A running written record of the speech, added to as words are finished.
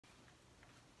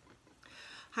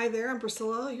Hi there, I'm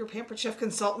Priscilla, your Pampered Chef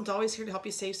consultant, always here to help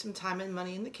you save some time and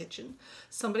money in the kitchen.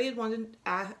 Somebody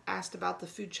had asked about the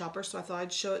food chopper, so I thought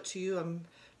I'd show it to you. I'm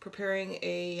preparing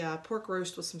a pork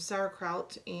roast with some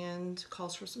sauerkraut and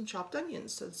calls for some chopped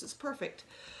onions, so this is perfect.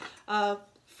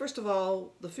 First of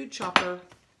all, the food chopper,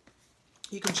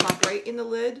 you can chop right in the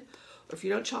lid, or if you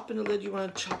don't chop in the lid, you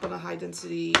want to chop on a high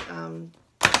density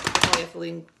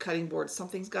polyethylene cutting board.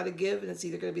 Something's got to give, and it's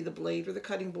either going to be the blade or the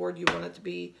cutting board. You want it to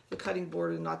be the cutting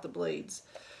board and not the blades.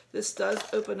 This does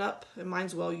open up, and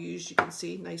mine's well used. You can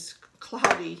see, nice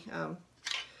cloudy.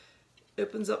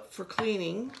 Opens up for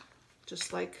cleaning,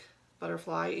 just like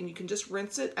butterfly, and you can just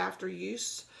rinse it after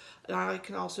use. And I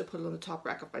can also put it on the top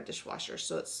rack of my dishwasher,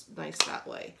 so it's nice that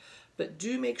way. But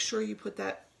do make sure you put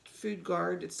that food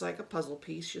guard. It's like a puzzle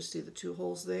piece. You'll see the two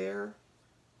holes there,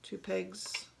 two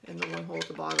pegs, and the one hole at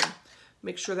the bottom.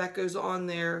 Make sure that goes on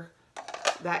there.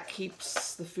 That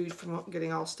keeps the food from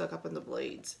getting all stuck up in the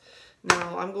blades.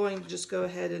 Now I'm going to just go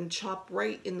ahead and chop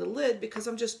right in the lid because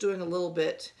I'm just doing a little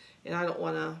bit, and I don't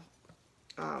want to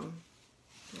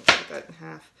cut that in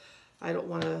half. I don't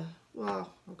want to,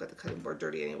 well, I've got the cutting board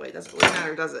dirty anyway. It doesn't really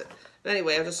matter, does it? But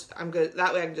anyway, I'm good.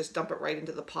 That way I can just dump it right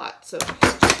into the pot. So just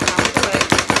out of the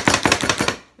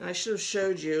way. And I should have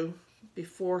showed you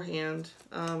beforehand.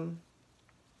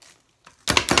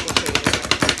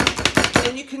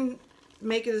 And you can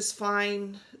make it as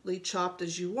finely chopped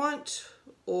as you want,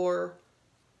 or,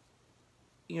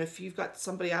 you know, if you've got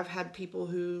somebody, I've had people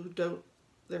who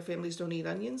their families don't eat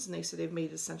onions, and they say they've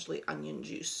made essentially onion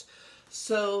juice.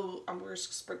 So I'm going to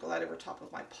sprinkle that over top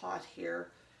of my pot here.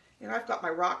 And I've got my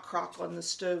rock crock on the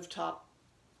stove top.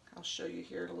 I'll show you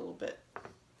here in a little bit.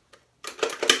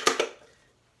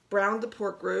 Browned the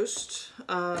pork roast,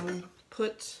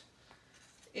 put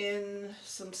in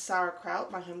some sauerkraut,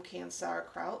 my home canned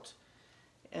sauerkraut,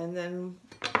 and then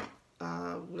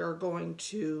we're going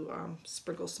to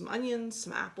sprinkle some onions,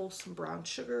 some apples, some brown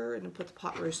sugar, and then put the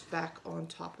pot roast back on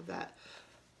top of that.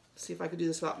 See if I can do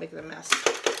this without making a mess.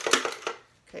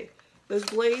 Okay, those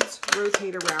blades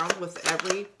rotate around with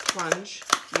every plunge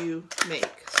you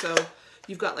make. So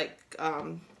you've got like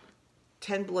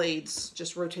 10 blades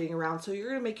just rotating around, so you're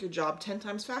going to make your job 10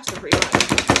 times faster pretty much.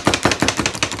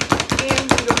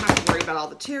 And you don't have to worry about all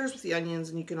the tears with the onions,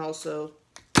 and you can also,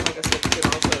 like I said, you can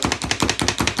also,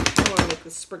 I want to make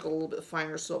this sprinkle a little bit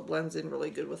finer so it blends in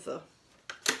really good with the,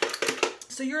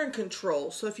 so you're in control.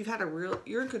 So if you've had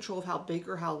you're in control of how big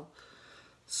or how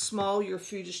small your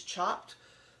food is chopped.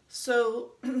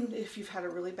 So if you've had a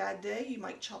really bad day, you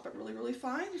might chop it really, really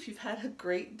fine. If you've had a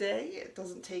great day, it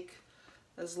doesn't take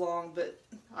as long. But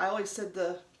I always said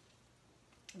the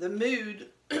mood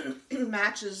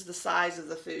matches the size of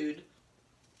the food.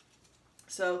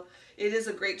 So it is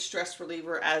a great stress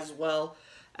reliever as well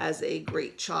as a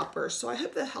great chopper. So I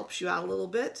hope that helps you out a little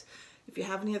bit. If you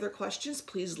have any other questions,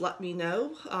 please let me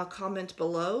know. Comment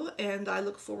below, and I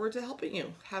look forward to helping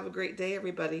you. Have a great day,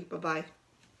 everybody. Bye-bye.